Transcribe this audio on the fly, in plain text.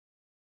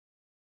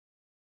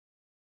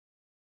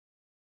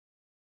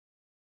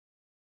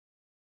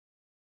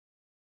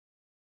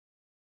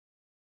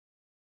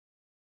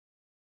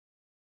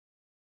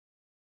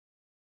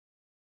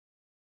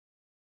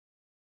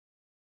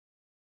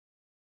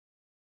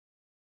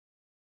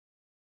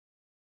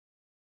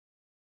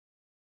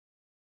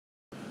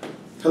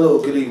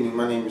Hello, good evening.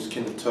 My name is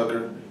Kenneth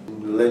Tucker. To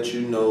let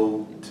you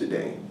know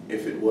today,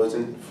 if it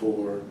wasn't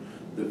for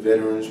the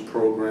Veterans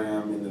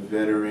Program and the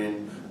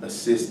veteran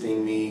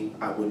assisting me,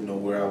 I wouldn't know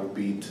where I would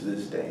be to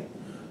this day.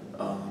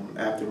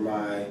 After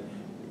my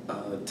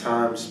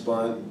time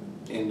spent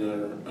in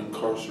the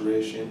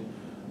incarceration,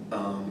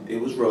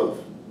 it was rough,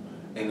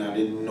 and I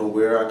didn't know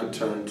where I could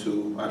turn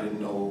to. I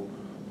didn't know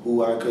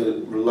who I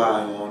could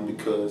rely on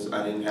because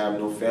I didn't have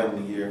no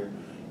family here,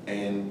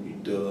 and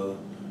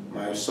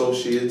my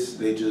associates,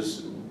 they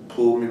just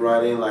pulled me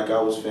right in like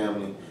I was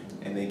family,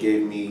 and they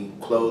gave me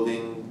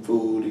clothing,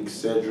 food,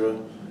 etc.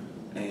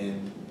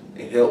 and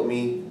it helped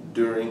me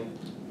during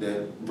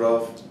that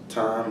rough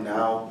time.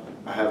 Now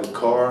I have a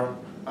car,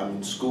 I'm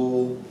in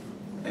school,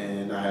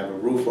 and I have a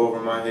roof over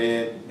my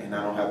head, and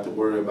I don't have to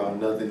worry about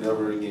nothing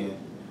ever again,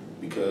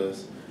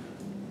 because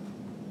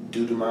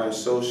due to my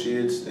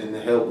associates and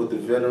the help with the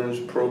Veterans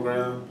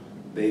Program,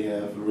 they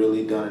have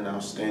really done an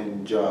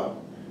outstanding job.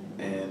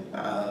 And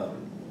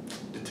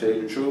to tell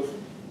you the truth,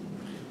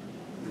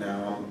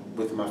 now I'm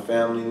with my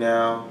family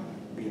now.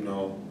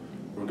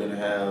 We're gonna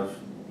have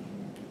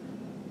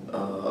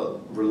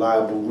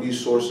reliable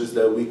resources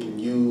that we can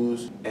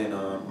use. And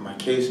my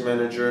case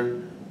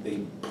manager, they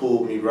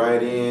pulled me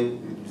right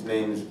in. His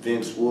name is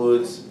Vince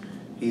Woods.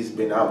 He's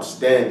been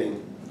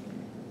outstanding.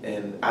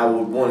 And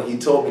he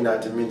told me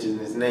not to mention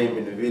his name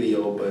in the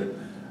video, but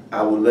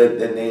I would let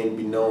that name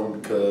be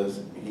known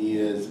because he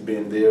has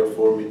been there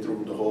for me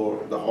through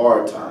the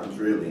hard times,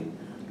 really,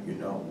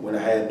 when I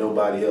had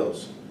nobody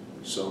else.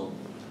 So,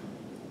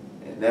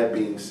 and that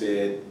being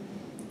said,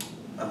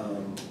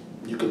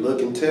 you can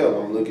look and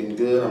tell I'm looking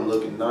good, I'm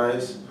looking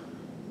nice.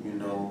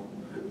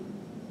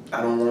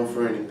 I don't want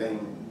for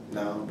anything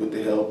now with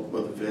the help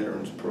of the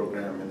Veterans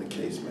Program and the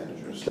case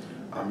managers.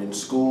 I'm in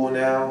school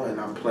now, and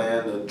I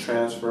plan to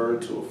transfer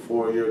to a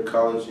 4-year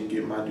college and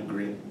get my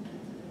degree.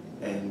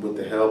 And with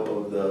the help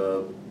of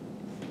the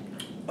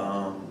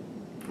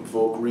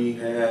voc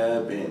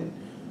rehab and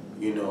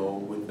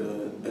with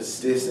the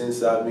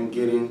assistance I've been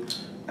getting,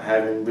 I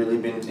haven't really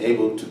been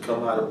able to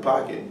come out of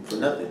pocket for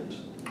nothing.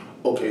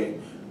 Okay,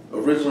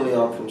 originally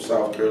I'm from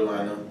South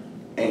Carolina,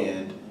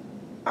 and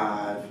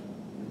I've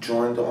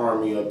joined the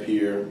Army up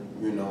here.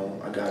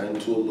 I got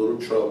into a little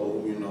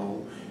trouble.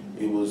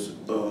 It was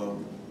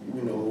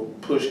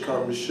push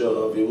come to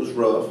shove. It was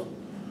rough,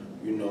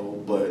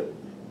 but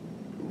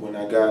when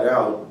I got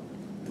out,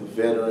 the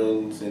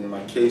veterans and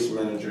my case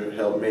manager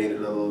helped made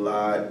it a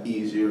lot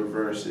easier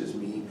versus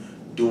me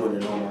doing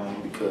it on my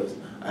own, because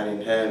I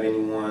didn't have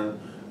anyone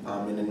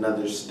in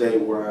another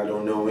state where I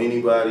don't know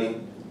anybody,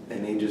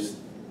 and they just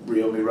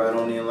reeled me right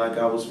on in like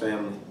I was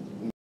family.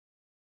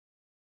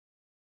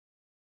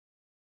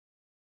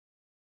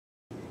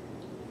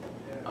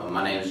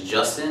 My name is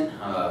Justin.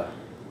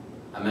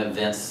 I met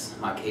Vince,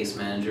 my case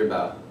manager,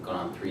 about going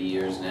on 3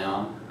 years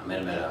now. I met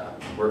him at a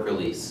work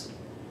release.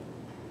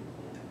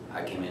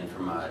 I came in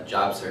from a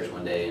job search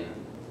one day and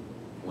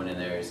went in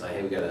there. He's like,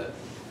 "Hey, we got a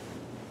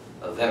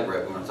vet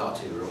rep we want to talk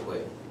to you real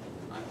quick."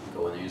 I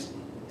go in there, he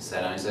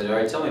sat down and he said, "All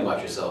right, tell me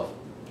about yourself."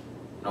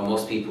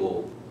 Most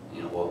people,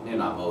 well, maybe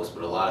not most,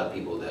 but a lot of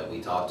people that we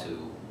talk to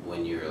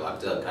when you're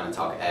locked up kind of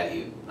talk at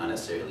you, not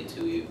necessarily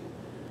to you.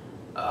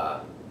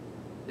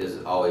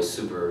 Is always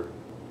super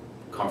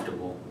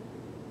comfortable,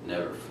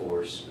 never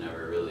forced,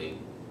 never really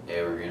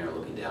arrogant or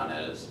looking down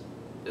at us.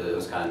 It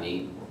was kind of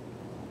neat.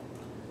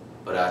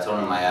 But I told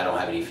him I don't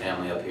have any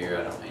family up here.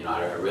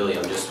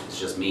 It's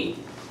just me.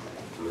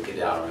 I'm a kid.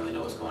 I don't really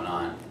know what's going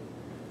on.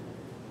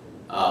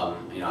 I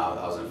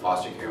was in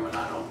foster care when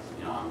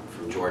I'm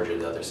from Georgia,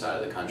 the other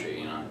side of the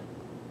country.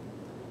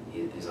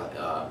 He's like,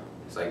 "Are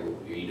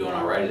you doing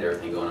all right? Is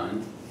everything going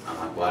on?" I'm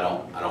like,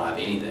 "Well, I don't have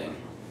anything."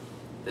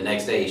 The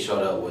next day, he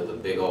showed up with a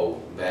big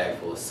old bag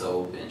full of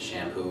soap and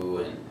shampoo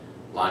and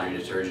laundry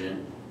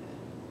detergent.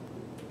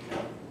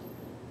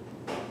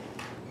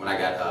 When I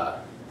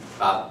got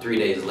about 3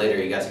 days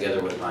later, he got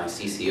together with my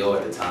CCO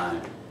at the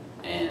time,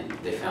 and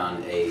they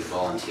found a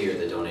volunteer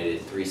that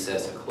donated 3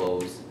 sets of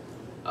clothes,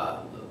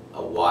 a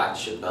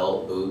watch, a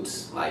belt,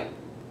 boots.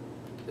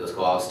 It was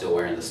cool. I was still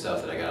wearing the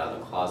stuff that I got out of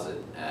the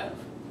closet at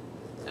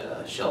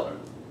Shelton.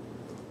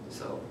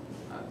 So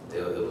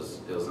it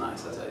was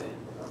nice, I tell you.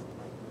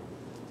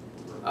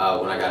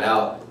 When I got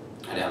out,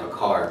 I didn't have a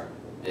car.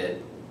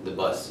 The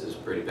bus is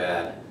pretty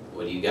bad.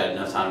 When you got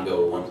enough time to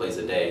go to one place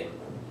a day,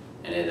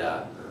 and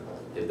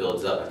it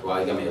builds up. After a while,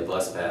 he got me a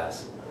bus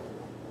pass.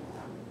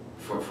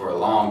 For a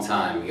long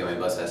time, he got me a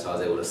bus pass, so I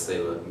was able to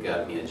save up and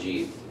got me a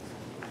Jeep.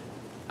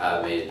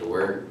 I made it to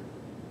work.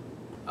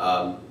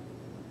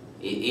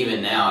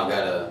 Even now, I've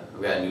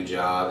got a new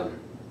job,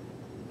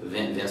 and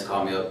Vince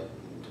called me up,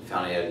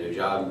 found he had a new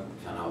job,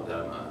 found out that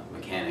I'm a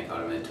mechanic,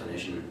 automotive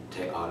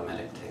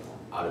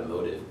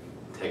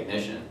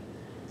technician.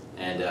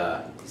 And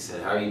he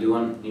said, "How are you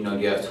doing? Do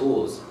you have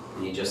tools?"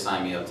 And he just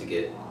signed me up to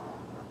get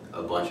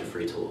a bunch of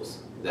free tools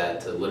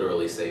to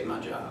literally save my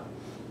job.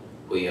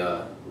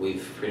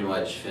 We've pretty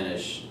much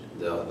finished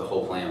the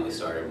whole plan we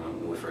started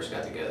when we first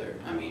got together.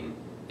 I mean,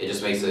 it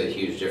just makes a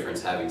huge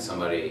difference having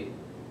somebody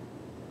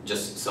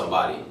just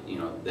somebody, you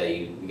know, that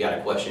you got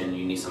a question,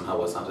 you need some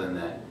help with something,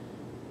 that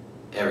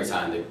every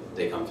time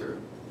they come through.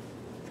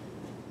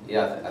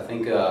 Yeah, I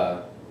think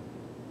I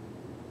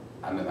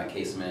met my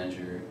case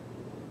manager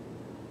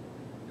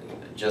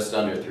just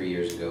under 3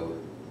 years ago,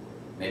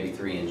 maybe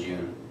 3 in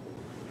June.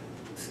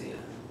 Let's see.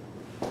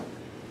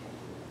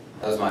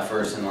 That was my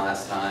first and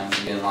last time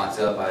getting locked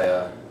up.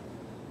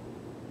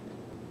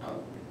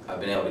 I've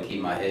been able to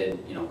keep my head,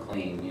 you know,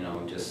 clean, you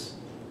know, just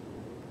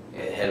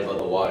head above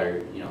the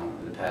water, you know,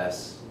 in the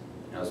past.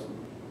 You know,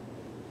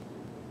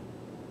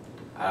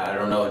 I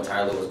don't know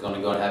entirely what's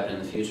going to happen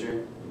in the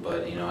future,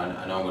 but you know,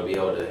 I know I'm going to be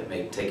able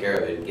to take care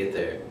of it and get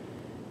there.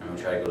 I'm going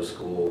to try to go to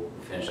school,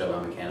 finish up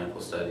my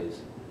mechanical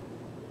studies,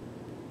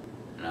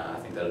 and I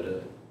think that'll do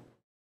it.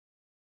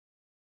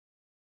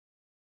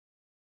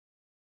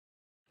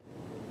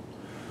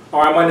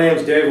 All right, my name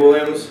is Dave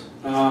Williams.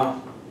 I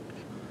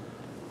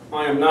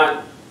am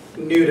not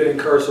new to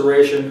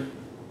incarceration.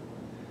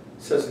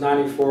 Since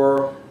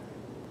 '94,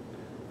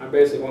 I've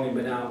basically only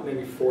been out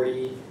maybe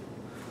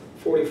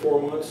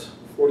 44 months,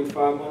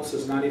 45 months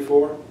since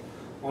 '94.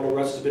 All the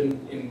rest has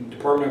been in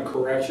Department of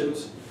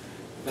Corrections,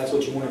 if that's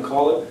what you want to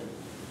call it.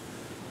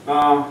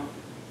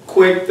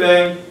 Quick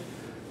thing,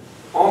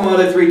 all my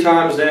other 3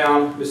 times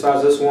down,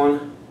 besides this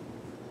one,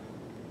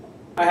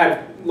 I had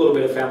a little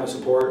bit of family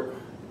support.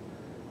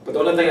 But the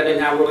only thing I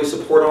didn't have really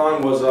support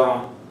on was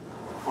on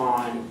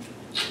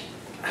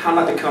how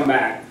not to come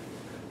back.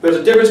 There's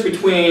a difference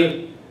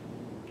between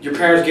your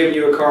parents giving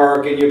you a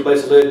car, getting you a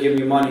place to live, giving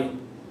you money,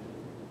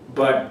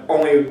 but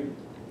only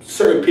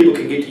certain people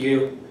can get to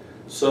you,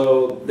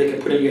 so they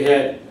can put in your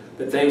head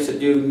the things to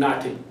do not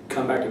to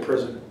come back to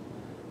prison.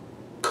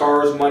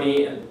 Cars,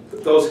 money,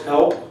 those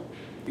help.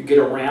 You get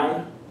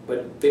around,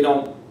 but they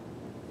don't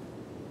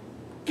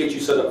get you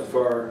set up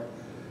for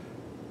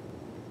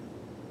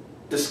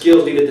the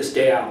skills needed to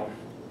stay out.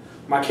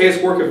 My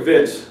caseworker,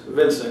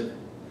 Vincent.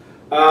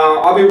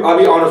 I'll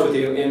be honest with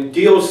you. In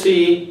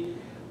DOC,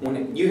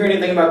 when you hear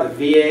anything about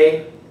the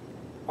VA,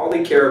 all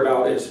they care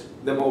about is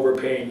them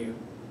overpaying you.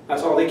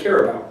 That's all they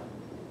care about.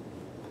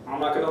 I'm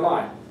not gonna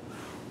lie.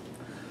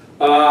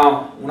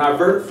 When I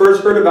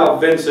first heard about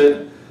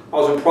Vincent, I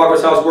was in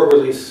Progress House work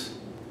release.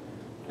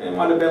 It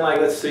might have been like,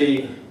 let's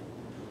see,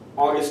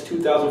 August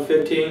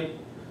 2015.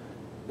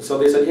 So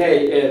they said,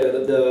 hey,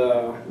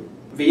 the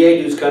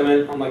VA dude's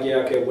coming. I'm like, yeah,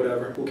 okay,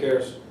 whatever, who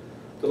cares?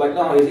 They're like,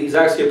 no, he's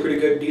actually a pretty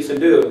good, decent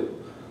dude.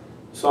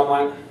 So I'm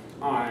like,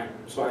 all right.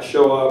 So I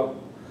show up,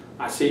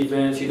 I see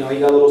Vince, you know, he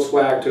got a little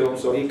swag to him,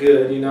 so he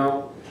good, you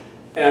know.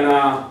 And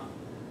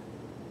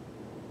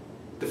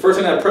the first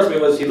thing that impressed me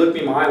was he looked me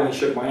in my eye when he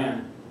shook my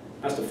hand.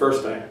 That's the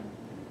first thing.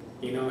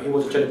 You know, he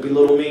wasn't trying to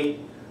belittle me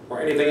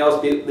or anything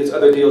else these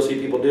other DOC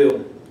people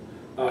do.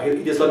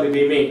 He just let me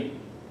be me.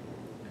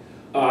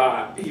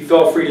 He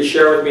felt free to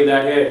share with me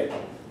that, hey,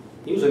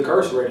 he was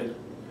incarcerated.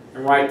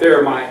 And right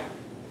there, my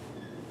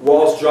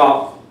walls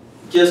dropped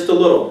just a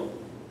little,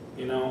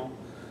 you know,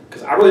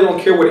 because I really don't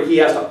care what he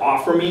has to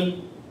offer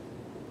me,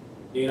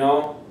 you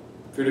know,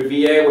 through the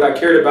VA. What I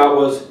cared about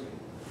was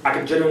I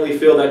could genuinely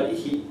feel that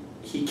he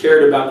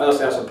cared about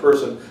us as a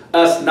person.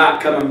 Us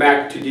not coming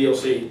back to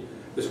DOC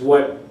is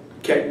what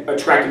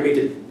attracted me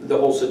to the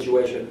whole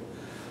situation.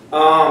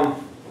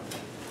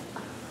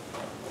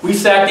 We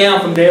sat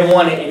down from day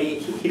one, and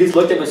he just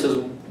looked at me and says,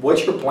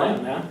 what's your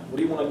plan, man? What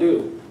do you want to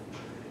do?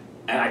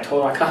 And I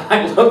told him, I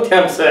kind of looked at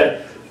him and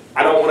said,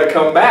 I don't want to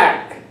come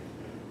back.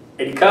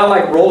 And he kind of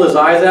like rolled his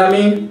eyes at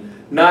me,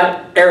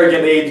 not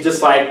arrogantly,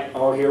 just like,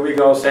 oh, here we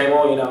go, same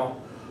old, you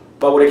know.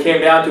 But what it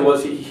came down to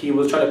was he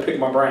was trying to pick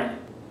my brain.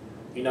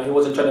 You know, he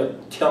wasn't trying to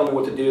tell me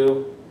what to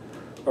do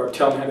or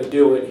tell me how to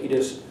do it. He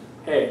just,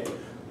 hey,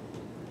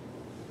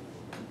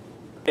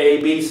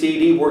 A, B, C,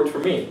 D worked for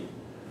me.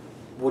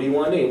 What do you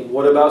want to do?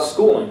 What about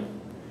schooling?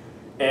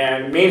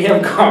 And me and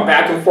him gone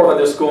back and forth on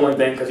this schooling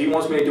thing because he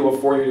wants me to do a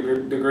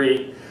 4-year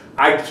degree.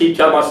 I keep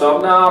telling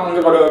myself, no, I'm going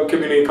to go to a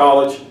community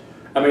college.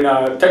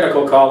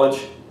 Technical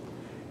college.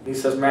 He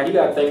says, man, you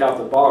got to think out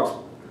the box.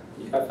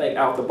 You got to think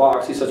out the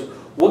box. He says,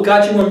 what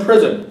got you in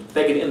prison?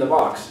 Thinking in the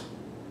box.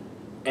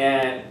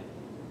 And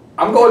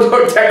I'm going to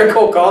a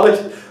technical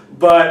college,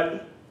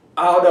 but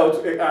I don't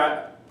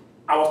know.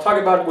 I was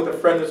talking about it with a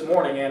friend this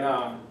morning,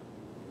 and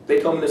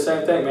they told me the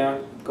same thing,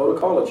 man. Go to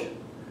college.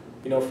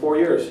 You know, 4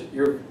 years.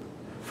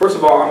 First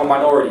of all, I'm a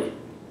minority,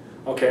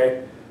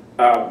 okay,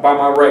 by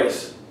my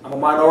race. I'm a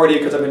minority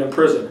because I've been in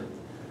prison.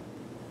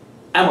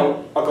 I'm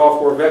a Gulf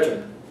War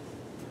veteran.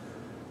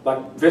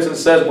 Like Vincent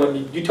says,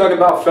 when you talk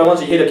about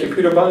felons, you hit a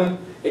computer button,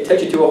 it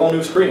takes you to a whole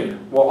new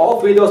screen. Well,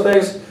 all 3 of those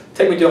things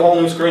take me to whole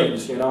new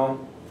screens, you know.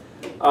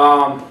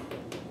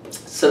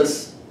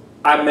 Since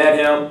I met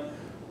him,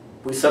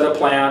 we set a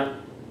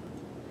plan,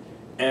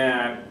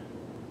 and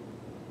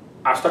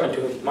I was talking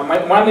to him.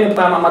 When I made a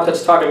plan, I'm not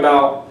just talking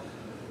about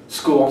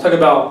school. I'm talking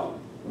about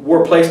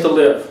where place to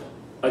live,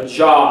 a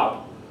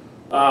job,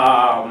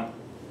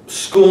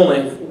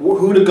 schooling,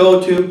 who to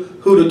go to,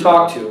 who to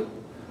talk to.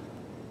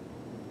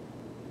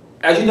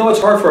 As you know, it's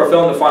hard for a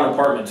felon to find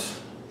apartments.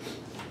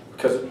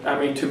 Because, I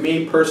mean, to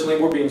me personally,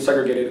 we're being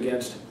segregated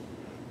against.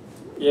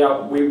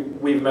 yeah,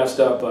 we've messed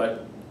up,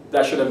 but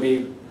that shouldn't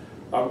be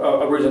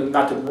a reason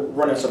not to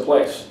run us a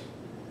place.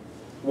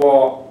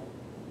 Well,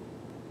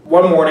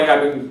 one morning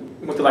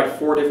went to like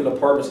 4 different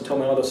departments and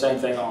told me all the same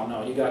thing. Oh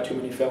no, you got too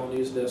many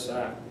felonies, this,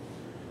 that.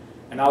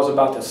 And I was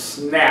about to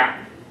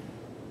snap.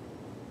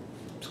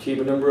 Just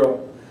keeping it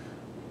real.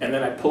 And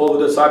then I pulled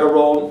over the side of the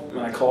road and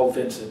I called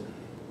Vincent.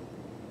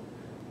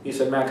 He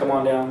said, man, come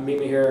on down, meet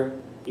me here.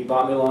 He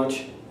bought me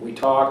lunch, we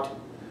talked,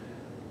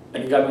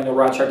 and he got me in the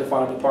right track to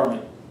find an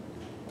apartment.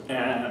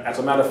 And as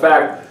a matter of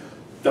fact,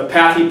 the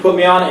path he put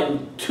me on,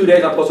 in 2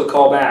 days I'm supposed to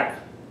call back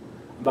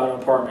about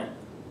an apartment.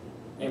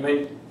 I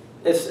mean,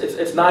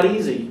 it's not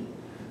easy,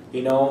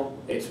 you know,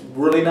 it's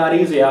really not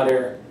easy out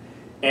here.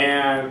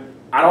 And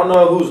I don't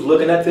know who's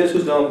looking at this,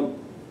 who's going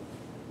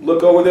to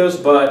look over this,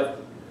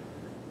 but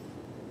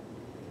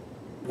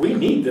we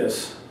need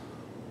this.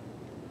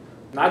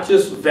 Not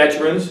just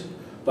veterans,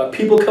 but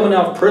people coming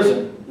out of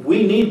prison.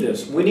 We need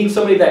this. We need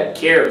somebody that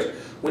cares.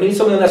 We need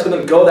somebody that's going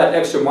to go that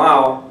extra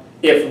mile,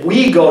 if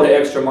we go the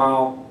extra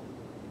mile,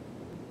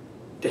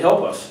 to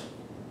help us.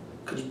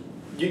 Because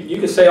you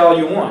can say all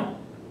you want,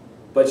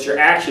 but it's your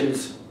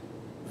actions,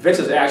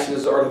 Vince's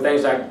actions are the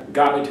things that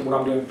got me to what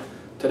I'm doing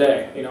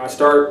today. You know, I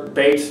start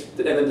Bates at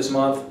the end of this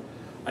month.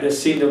 I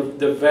just seen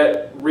the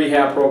vet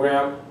rehab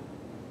program,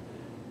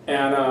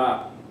 and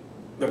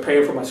they're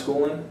paying for my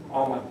schooling,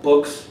 all my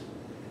books,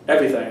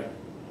 everything.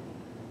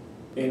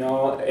 You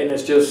know, and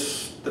it's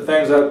just the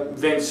things that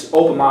Vince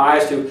opened my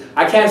eyes to.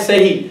 I can't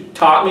say he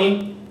taught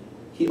me,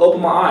 he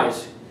opened my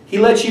eyes. He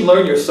lets you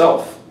learn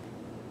yourself.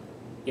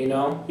 You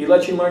know, he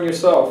lets you learn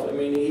yourself. I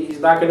mean,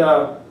 he's not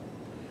gonna,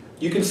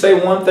 you can say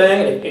one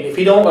thing, and if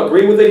he don't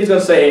agree with it, he's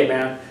gonna say, hey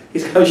man,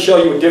 he's gonna show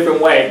you a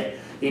different way,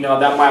 you know,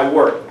 that might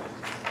work.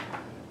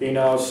 You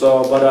know,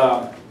 so,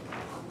 but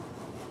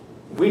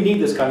we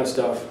need this kind of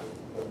stuff,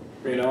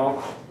 you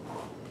know.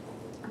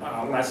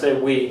 When I say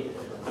we,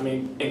 I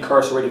mean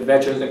incarcerated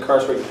veterans,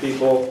 incarcerated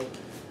people,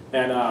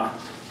 and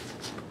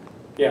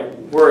yeah,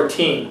 we're a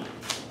team.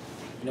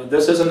 You know,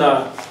 this isn't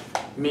a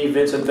me,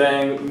 Vincent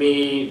thing,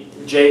 me,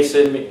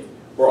 Jason,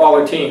 we're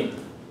all a team.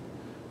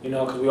 You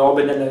know, because we all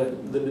been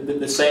in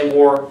the same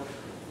war,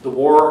 the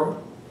war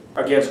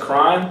against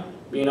crime,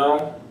 you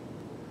know,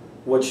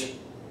 which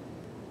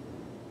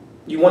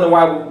you wonder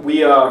why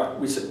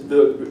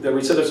the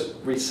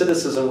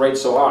recidivism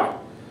rate's so high.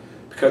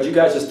 Because you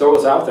guys just throw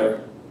us out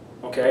there,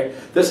 okay?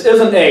 This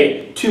isn't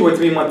a 2 or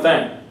 3 month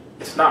thing.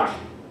 It's not.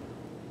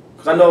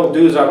 Because I know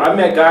dudes, I've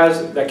met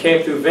guys that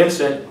came through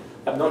Vincent,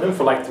 I've known him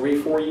for like 3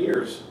 or 4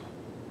 years.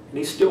 And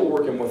he's still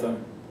working with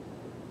them.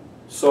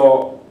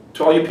 So,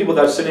 to all you people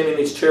that are sitting in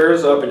these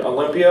chairs up in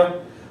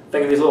Olympia,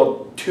 thinking these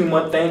little 2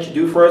 month things you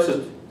do for us,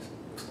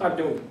 it's not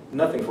doing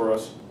nothing for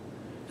us.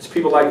 It's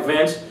people like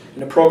Vince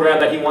and the program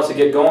that he wants to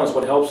get going is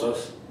what helps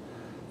us.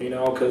 You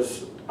know,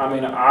 because, I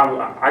mean,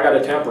 I got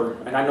a temper.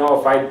 And I know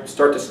if I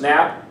start to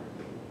snap,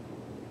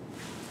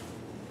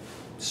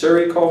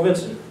 Siri, call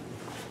Vincent.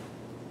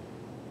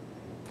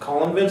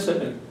 Call him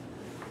Vincent.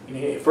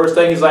 And first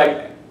thing he's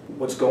like,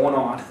 what's going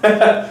on?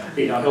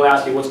 You know, he'll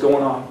ask you what's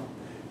going on.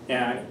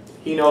 And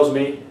he knows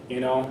me, you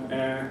know,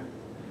 and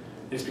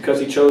it's because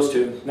he chose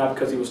to, not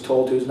because he was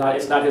told to.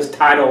 It's not his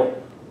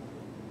title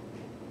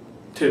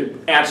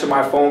to answer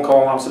my phone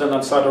call when I'm sitting on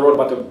the side of the road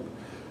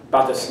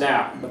about to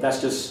snap, but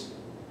that's just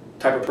the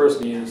type of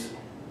person he is.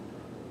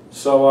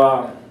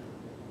 So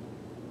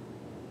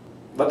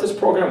let this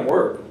program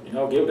work, you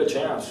know, give it a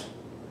chance,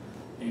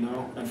 you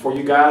know. And for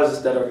you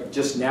guys that are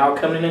just now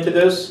coming into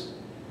this,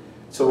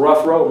 it's a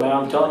rough road, man.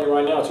 I'm telling you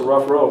right now, it's a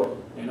rough road.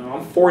 You know,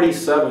 I'm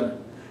 47.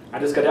 I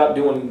just got out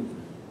doing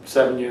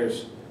 7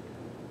 years.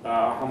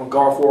 I'm a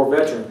Gulf War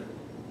veteran.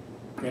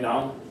 You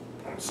know,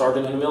 I'm a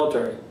sergeant in the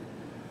military.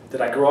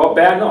 Did I grow up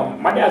bad? No.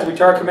 My dad's a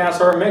retired command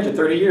sergeant major,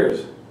 30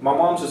 years. My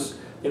mom's just,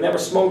 they never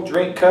smoked,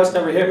 drink, cuss,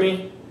 never hit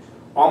me.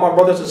 All my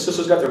brothers and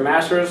sisters got their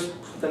masters.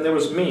 Then there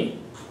was me.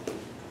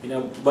 You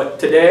know, but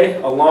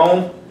today,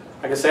 alone,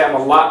 I can say I'm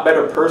a lot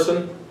better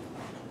person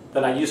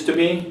than I used to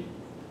be.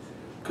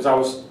 Because I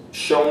was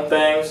shown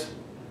things,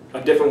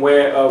 a different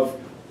way of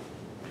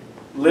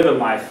living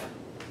life,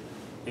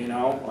 you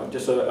know,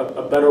 just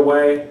a better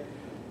way,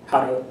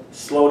 how to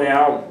slow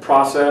down,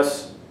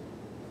 process.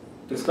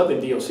 It's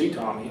nothing DOC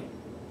taught me.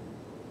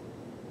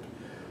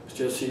 It's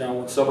just, you know,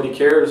 when somebody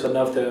cares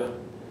enough to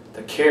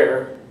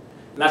care,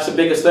 and that's the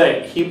biggest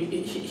thing.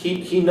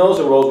 He knows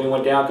the roads we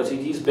went down because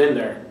he's been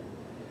there.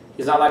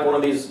 He's not like one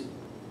of these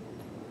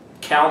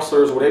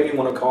counselors, whatever you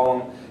want to call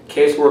them,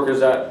 caseworkers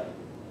that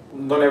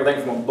learn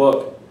everything from a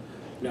book.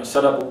 You know,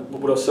 set up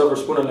with a silver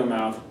spoon in their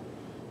mouth.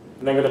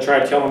 And they're going to try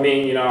telling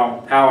me, you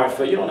know, how I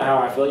feel. You don't know how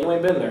I feel. You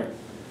ain't been there.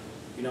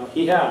 You know,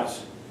 he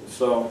has.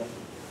 So,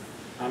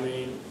 I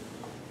mean,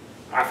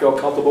 I feel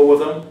comfortable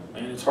with him.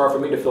 And it's hard for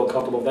me to feel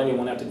comfortable with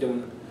anyone after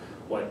doing,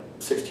 what,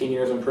 16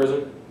 years in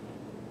prison?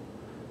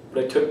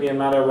 But it took me a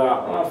matter of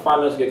about 5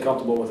 minutes to get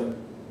comfortable with him.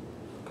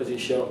 Because he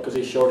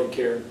showed he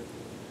cared.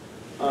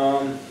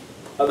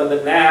 Other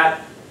than that,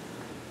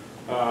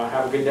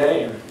 have a good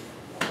day.